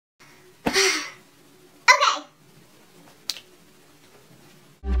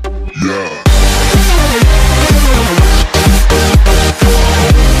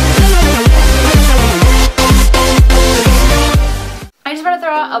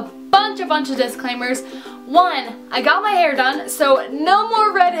bunch of disclaimers. One, I got my hair done, so no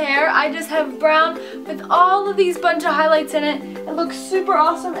more red hair. I just have brown with all of these bunch of highlights in it. It looks super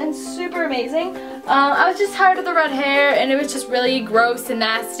awesome and super amazing. I was just tired of the red hair, and it was just really gross and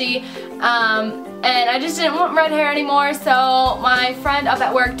nasty. And I just didn't want red hair anymore, so my friend up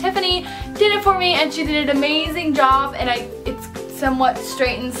at work, Tiffany, did it for me, and she did an amazing job, and it's somewhat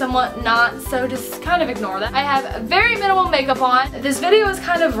straightened, somewhat not, so just kind of ignore that. I have very minimal makeup on. This video is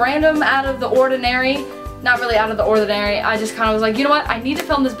kind of random, out of the ordinary. Not really out of the ordinary. I just kind of was like, you know what, I need to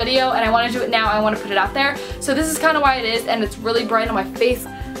film this video, and I want to do it now. I want to put it out there. So this is kind of why it is, and it's really bright on my face.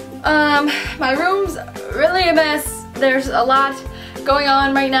 My room's really a mess. There's a lot going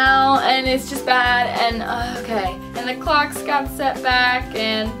on right now, and it's just bad, and okay. And the clocks got set back,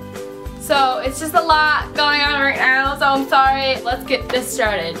 and so it's just a lot going on right now, so I'm sorry. Let's get this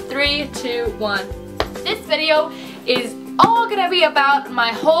started. 3, 2, 1. This video is all gonna be about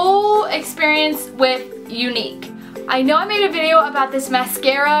my whole experience with Younique. I know I made a video about this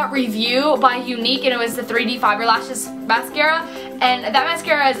mascara review by Younique, and it was the 3D Fiber Lashes mascara, and that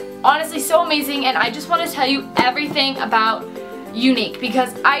mascara is honestly so amazing, and I just want to tell you everything about Younique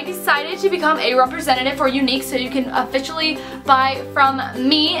because I decided to become a representative for Younique, so you can officially buy from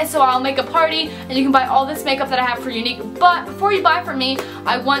me. So I'll make a party and you can buy all this makeup that I have for Younique. But before you buy from me,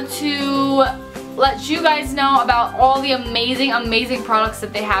 I want to let you guys know about all the amazing products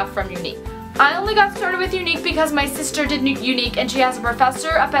that they have from Younique. I only got started with Younique because my sister did Younique, and she has a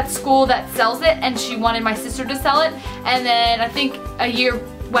professor up at school that sells it, and she wanted my sister to sell it. And then I think a year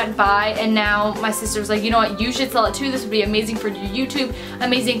went by, and now my sister's like, you know what, you should sell it too. This would be amazing for your YouTube,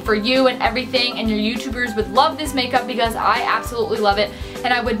 amazing for you and everything, and your YouTubers would love this makeup because I absolutely love it,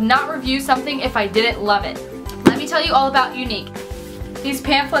 and I would not review something if I didn't love it. Let me tell you all about Younique. These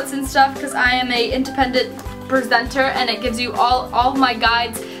pamphlets and stuff, because I am a independent presenter, and it gives you all of my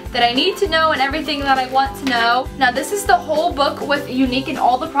guides that I need to know and everything that I want to know. Now this is the whole book with Younique and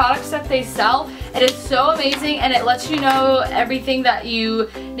all the products that they sell. It is so amazing, and it lets you know everything that you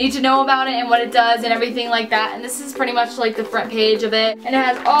need to know about it and what it does and everything like that. And this is pretty much like the front page of it. And it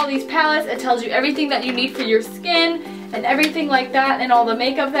has all these palettes. It tells you everything that you need for your skin and everything like that, and all the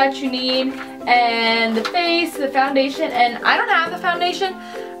makeup that you need, and the face, the foundation. And I don't have the foundation,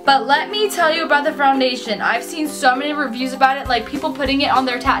 but let me tell you about the foundation. I've seen so many reviews about it, like people putting it on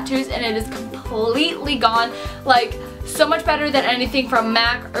their tattoos, and it is completely gone. Like, so much better than anything from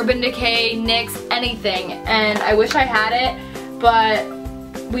MAC, Urban Decay, NYX, anything. And I wish I had it, but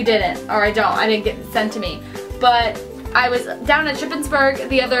we didn't, or I didn't get it sent to me. But I was down at Shippensburg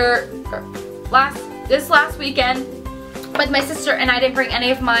this last weekend with my sister, and I didn't bring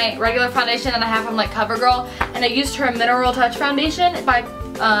any of my regular foundation that I have from like CoverGirl, and I used her Mineral Touch foundation by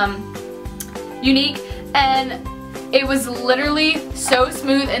Younique, and it was literally so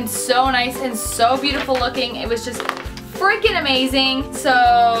smooth and so nice and so beautiful looking. It was just freaking amazing.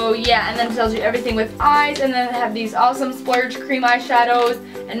 So yeah, and then it tells you everything with eyes, and then they have these awesome splurge cream eyeshadows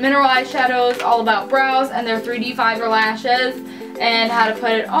and mineral eyeshadows, all about brows, and their 3D fiber lashes, and how to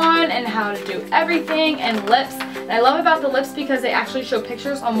put it on, and how to do everything, and lips. And I love about the lips because they actually show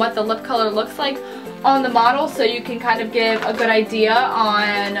pictures on what the lip color looks like on the model, so you can kind of give a good idea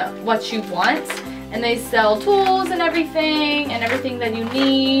on what you want. And they sell tools and everything that you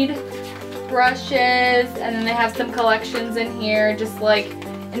need, brushes, and then they have some collections in here, just like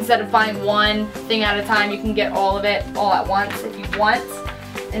instead of buying one thing at a time, you can get all of it all at once if you want.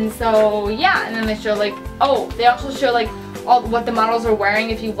 And so yeah, and then they show like, oh, they also show like all what the models are wearing.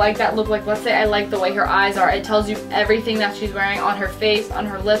 If you like that look, like let's say I like the way her eyes are, it tells you everything that she's wearing on her face, on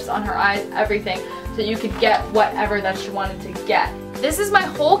her lips, on her eyes, everything, so you could get whatever that she wanted to get. This is my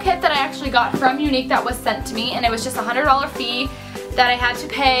whole kit that I actually got from Younique that was sent to me, and it was just a $100 fee that I had to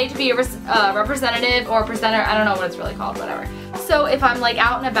pay to be a representative or a presenter. I don't know what it's really called, whatever. So if I'm like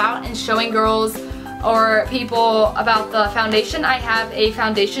out and about and showing girls or people about the foundation, I have a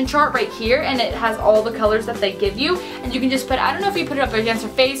foundation chart right here, and it has all the colors that they give you, and you can just put, I don't know if you put it up against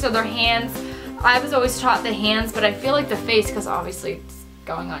their face or their hands. I was always taught the hands, but I feel like the face, because obviously it's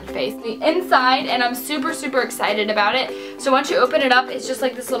going on your face. The inside, and I'm super excited about it. So once you open it up, it's just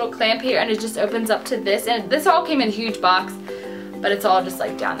like this little clamp here, and it just opens up to this, and this all came in a huge box, but it's all just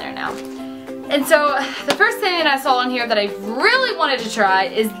like down there now. And so the first thing that I saw on here that I really wanted to try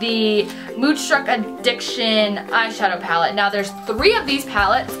is the Moodstruck Addiction eyeshadow palette. Now there's 3 of these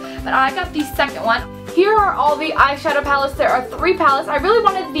palettes, but I got the second one. Here are all the eyeshadow palettes. There are 3 palettes. I really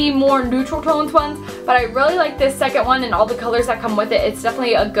wanted the more neutral tones ones, but I really like this second one and all the colors that come with it. It's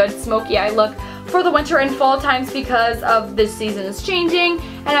definitely a good smoky eye look for the winter and fall times because of this season is changing,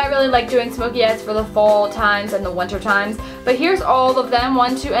 and I really like doing smoky eyes for the fall times and the winter times. But here's all of them,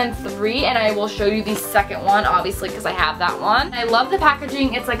 1, 2, and 3, and I will show you the second one, obviously, because I have that one. I love the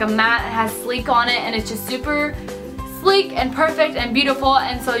packaging. It's like a matte, it has sleek on it, and it's just super sleek and perfect and beautiful.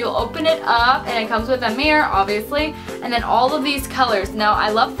 And so you'll open it up, and it comes with a mirror, obviously, and then all of these colors. Now, I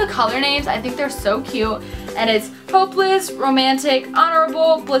love the color names. I think they're so cute, and it's hopeless, romantic,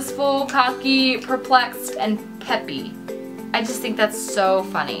 honorable, blissful, cocky, perplexed, and peppy. I just think that's so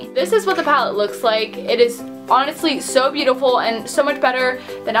funny. This is what the palette looks like. It is honestly so beautiful and so much better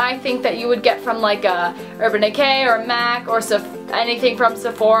than I think that you would get from like a Urban Decay or MAC or anything from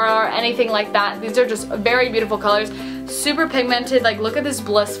Sephora or anything like that. These are just very beautiful colors, super pigmented. Like, look at this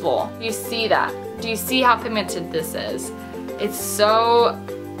blissful. Do you see that? Do you see how pigmented this is? It's so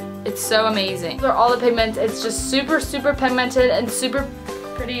amazing. These are all the pigments. It's just super pigmented and super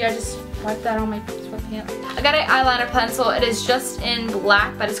pretty. I just wiped that on my sweatpants. I got an eyeliner pencil. It is just in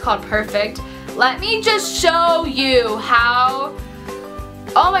black, but it's called Perfect. Let me just show you how,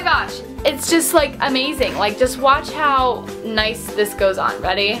 oh my gosh, it's just like amazing. Like, just watch how nice this goes on.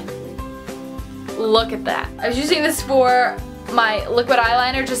 Ready? Look at that. I was using this for my liquid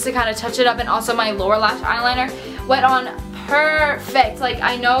eyeliner just to kind of touch it up, and also my lower lash eyeliner. Went on perfect. Like,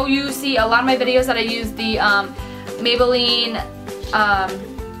 I know you see a lot of my videos that I use the Maybelline,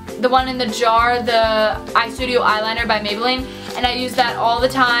 the one in the jar, the Eye Studio eyeliner by Maybelline, and I use that all the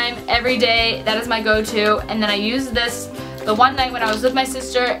time, every day. That is my go-to. And then I used this the one night when I was with my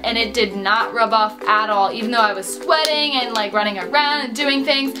sister, and it did not rub off at all. Even though I was sweating and like running around and doing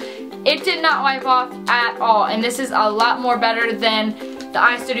things, it did not wipe off at all. And this is a lot more better than the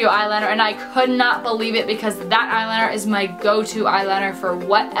Eye Studio eyeliner, and I could not believe it because that eyeliner is my go-to eyeliner for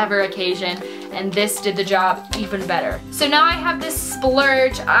whatever occasion, and this did the job even better. So now I have this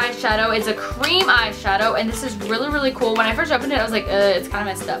Splurge eyeshadow. It's a cream eyeshadow, and this is really cool. When I first opened it, I was like, it's kind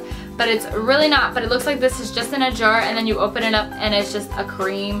of messed up, but it's really not. But it looks like this is just in a jar, and then you open it up and it's just a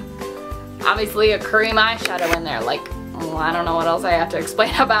cream, obviously a cream eyeshadow in there. Like, well, I don't know what else I have to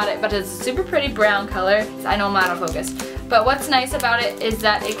explain about it, but it's a super pretty brown color. I know I'm out of focus. But what's nice about it is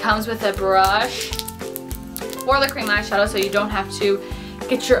that it comes with a brush for the cream eyeshadow, so you don't have to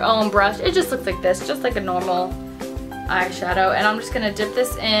get your own brush. It just looks like this, just like a normal eyeshadow. And I'm just going to dip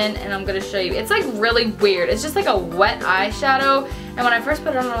this in, and I'm going to show you. It's like really weird. It's just like a wet eyeshadow. And when I first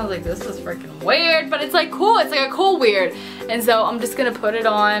put it on, I was like, this is freaking weird. But it's like cool. It's like a cool weird. And so I'm just going to put it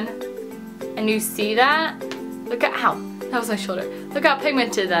on. And you see that? Look at how. That was my shoulder. Look how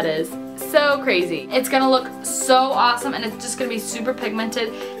pigmented that is. So crazy. It's gonna look so awesome, and it's just gonna be super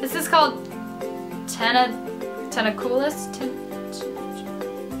pigmented. This is called Tentaculus.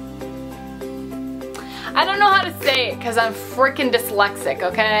 I don't know how to say it because I'm freaking dyslexic,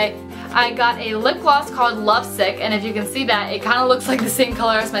 okay? I got a lip gloss called Lovesick, and if you can see that, it kind of looks like the same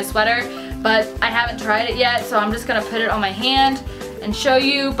color as my sweater, but I haven't tried it yet, so I'm just gonna put it on my hand and show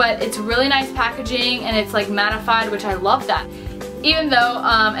you. But it's really nice packaging, and it's like mattified, which I love that. Even though,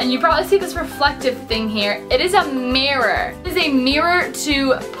 and you probably see this reflective thing here, it is a mirror. It is a mirror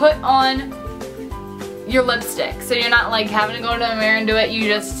to put on your lipstick. So you're not like having to go to the mirror and do it. You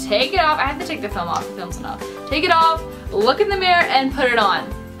just take it off. I have to take the film off. The film's enough. Take it off, look in the mirror, and put it on.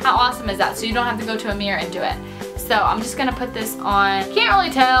 How awesome is that? So you don't have to go to a mirror and do it. So I'm just gonna put this on. Can't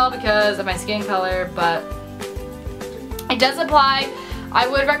really tell because of my skin color, but it does apply. I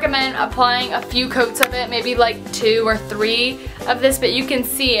would recommend applying a few coats of it, maybe like 2 or 3 of this, but you can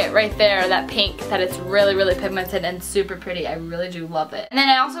see it right there, that pink, that it's really pigmented and super pretty. I really do love it. And then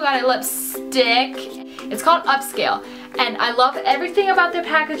I also got a lipstick. It's called Upscale, and I love everything about their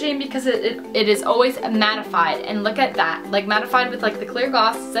packaging because it is always mattified. And look at that, like mattified with like the clear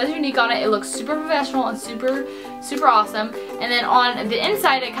gloss. It says Younique on it. It looks super professional and super awesome. And then on the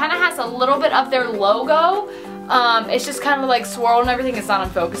inside, it kind of has a little bit of their logo. It's just kind of like swirled and everything. It's not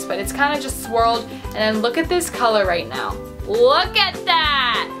in focus, but it's kind of just swirled. And then look at this color right now. Look at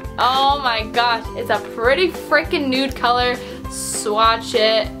that! Oh my gosh, it's a pretty freaking nude color. Swatch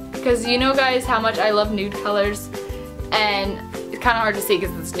it, because you know guys how much I love nude colors, and it's kind of hard to see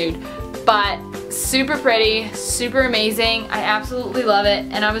because it's nude, but super pretty, super amazing. I absolutely love it,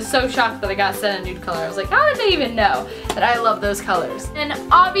 and I was so shocked that I got sent a nude color. I was like, how did they even know that I love those colors? And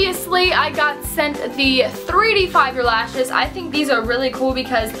obviously I got sent the 3D 5-year lashes. I think these are really cool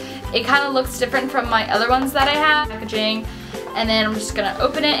because it kind of looks different from my other ones that I have. Packaging, and then I'm just gonna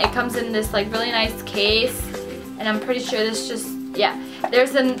open it. It comes in this like really nice case, and I'm pretty sure this just, yeah,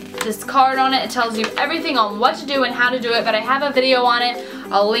 there's this card on it. It tells you everything on what to do and how to do it, but I have a video on it.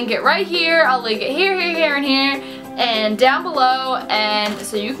 I'll link it right here. I'll link it here, here, here, and here. and down below, and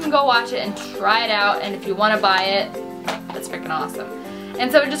so you can go watch it and try it out, and if you want to buy it, that's freaking awesome.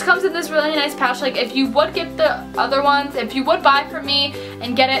 And so it just comes in this really nice pouch. Like if you would get the other ones, if you would buy from me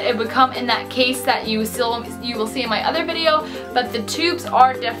and get it, it would come in that case that you will see in my other video, but the tubes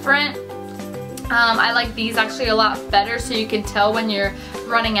are different. I like these actually a lot better, so you can tell when you're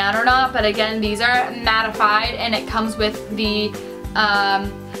running out or not. But again, these are mattified, and it comes with the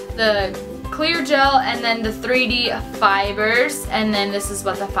clear gel and then the 3D fibers, and then this is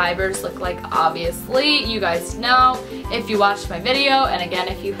what the fibers look like. Obviously, you guys know if you watched my video, and again,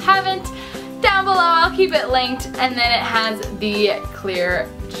 if you haven't, down below I'll keep it linked. And then it has the clear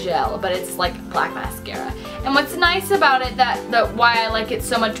gel, but it's like black mascara. And what's nice about it, that why I like it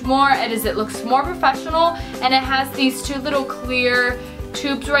so much more, is it looks more professional, and it has these two little clear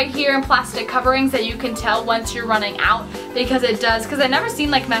tubes right here and plastic coverings that you can tell once you're running out, because it does, because I've never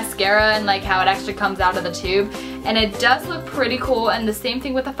seen like mascara and like how it actually comes out of the tube, and it does look pretty cool. And the same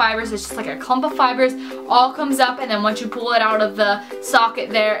thing with the fibers, it's just like a clump of fibers all comes up, and then once you pull it out of the socket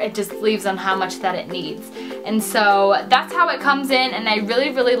there, it just leaves on how much that it needs. And so that's how it comes in, and I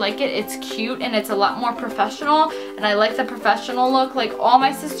really like it. It's cute and it's a lot more professional, and I like the professional look. Like all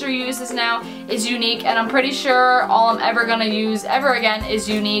my sister uses now is Younique, and I'm pretty sure all I'm ever gonna use ever again is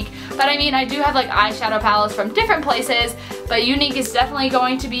Younique. But I mean, I do have like eyeshadow palettes from different places, but Younique is definitely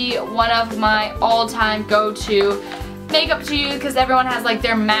going to be one of my all-time go-to makeup to use, because everyone has like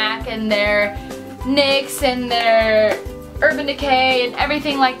their MAC and their NYX and their Urban Decay and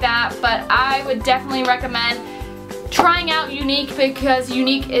everything like that. But I would definitely recommend trying out Younique, because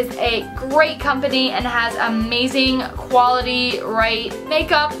Younique is a great company and has amazing quality, right,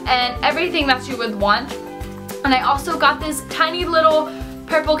 makeup and everything that you would want. And I also got this tiny little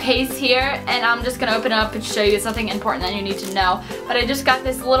purple case here, and I'm just gonna open it up and show you something important that you need to know. But I just got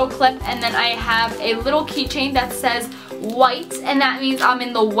this little clip, and then I have a little keychain that says white, and that means I'm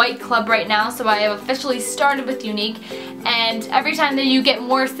in the white club right now. So I have officially started with Younique, and every time that you get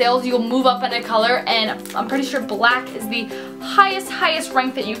more sales, you'll move up in a color, and I'm pretty sure black is the highest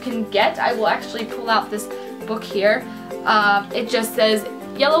rank that you can get. I will actually pull out this book here. It just says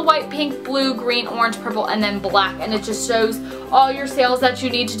yellow, white, pink, blue, green, orange, purple, and then black, and it just shows all your sales that you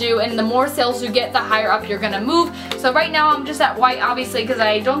need to do, and the more sales you get, the higher up you're gonna move. So right now I'm just at white, obviously, because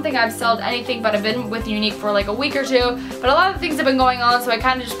I don't think I've sold anything, but I've been with Younique for like a week or two, but a lot of things have been going on, so I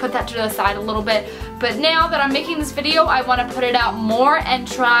kind of just put that to the side a little bit. But now that I'm making this video, I want to put it out more and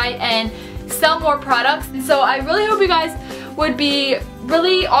try and sell more products. And so I really hope you guys would be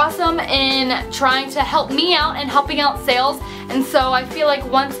really awesome in trying to help me out and helping out sales. And so I feel like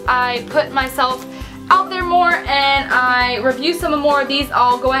once I put myself out there more and I review some more of these,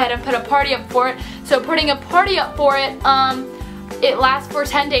 I'll go ahead and put a party up for it. So putting a party up for it, it lasts for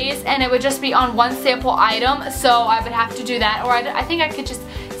 10 days, and it would just be on one sample item, so I would have to do that. Or I think I could just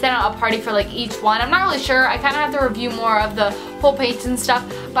send out a party for like each one. I'm not really sure. I kind of have to review more of the whole page and stuff,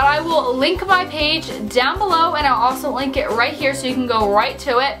 but I will link my page down below, and I'll also link it right here so you can go right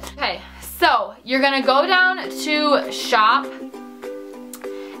to it. Okay, so you're gonna go down to shop,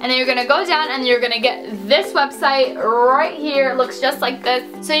 and then you're gonna go down and you're gonna get this website right here. It looks just like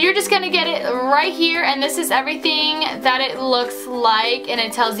this. So you're just gonna get it right here, and this is everything that it looks like, and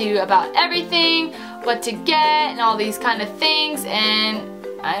it tells you about everything, what to get, and all these kind of things. And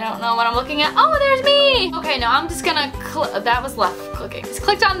I don't know what I'm looking at. Oh, there's me! Okay, now I'm just gonna that was left clicking. Just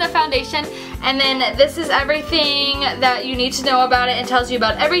clicked on the foundation, and then this is everything that you need to know about it. It tells you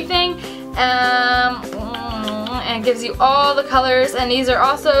about everything. And it gives you all the colors, and these are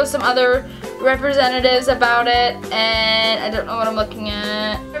also some other representatives about it, and I don't know what I'm looking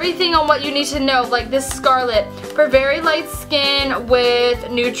at. Everything on what you need to know, like this Scarlet for very light skin with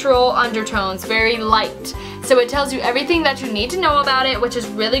neutral undertones, very light. So it tells you everything that you need to know about it, which is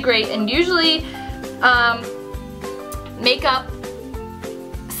really great. And usually makeup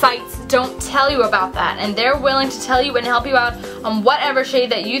sites don't tell you about that, and they're willing to tell you and help you out on whatever shade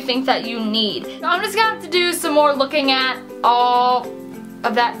that you think that you need. So I'm just gonna have to do some more looking at all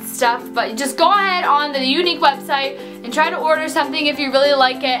of that stuff, but just go ahead on the Younique website and try to order something if you really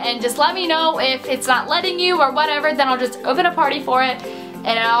like it, and just let me know if it's not letting you or whatever. Then I'll just open a party for it,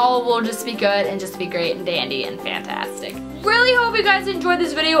 and it all will just be good and just be great and dandy and fantastic. Really hope you guys enjoyed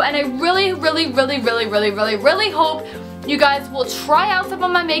this video, and I really hope you guys will try out some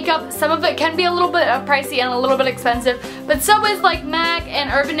of my makeup. Some of it can be a little bit pricey and a little bit expensive, but so is like MAC and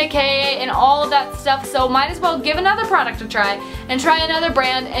Urban Decay and all of that stuff, so might as well give another product a try and try another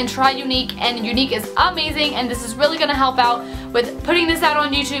brand and try Younique. And Younique is amazing, and this is really going to help out with putting this out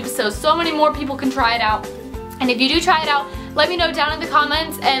on YouTube so many more people can try it out. And if you do try it out, let me know down in the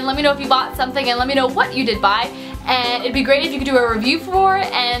comments, and let me know if you bought something, and let me know what you did buy. and it'd be great if you could do a review for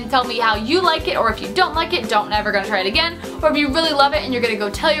it and tell me how you like it, or if you don't like it, don't never gonna try it again, or if you really love it and you're gonna go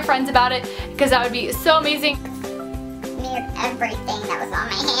tell your friends about it, because that would be so amazing. Smeared everything that was on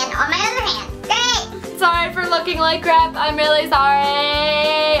my hand, on my other hand. Great! Sorry for looking like crap, I'm really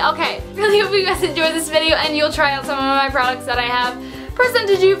sorry. Okay, really hope you guys enjoyed this video and you'll try out some of my products that I have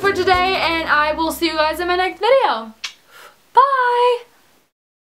presented you for today, and I will see you guys in my next video. Bye!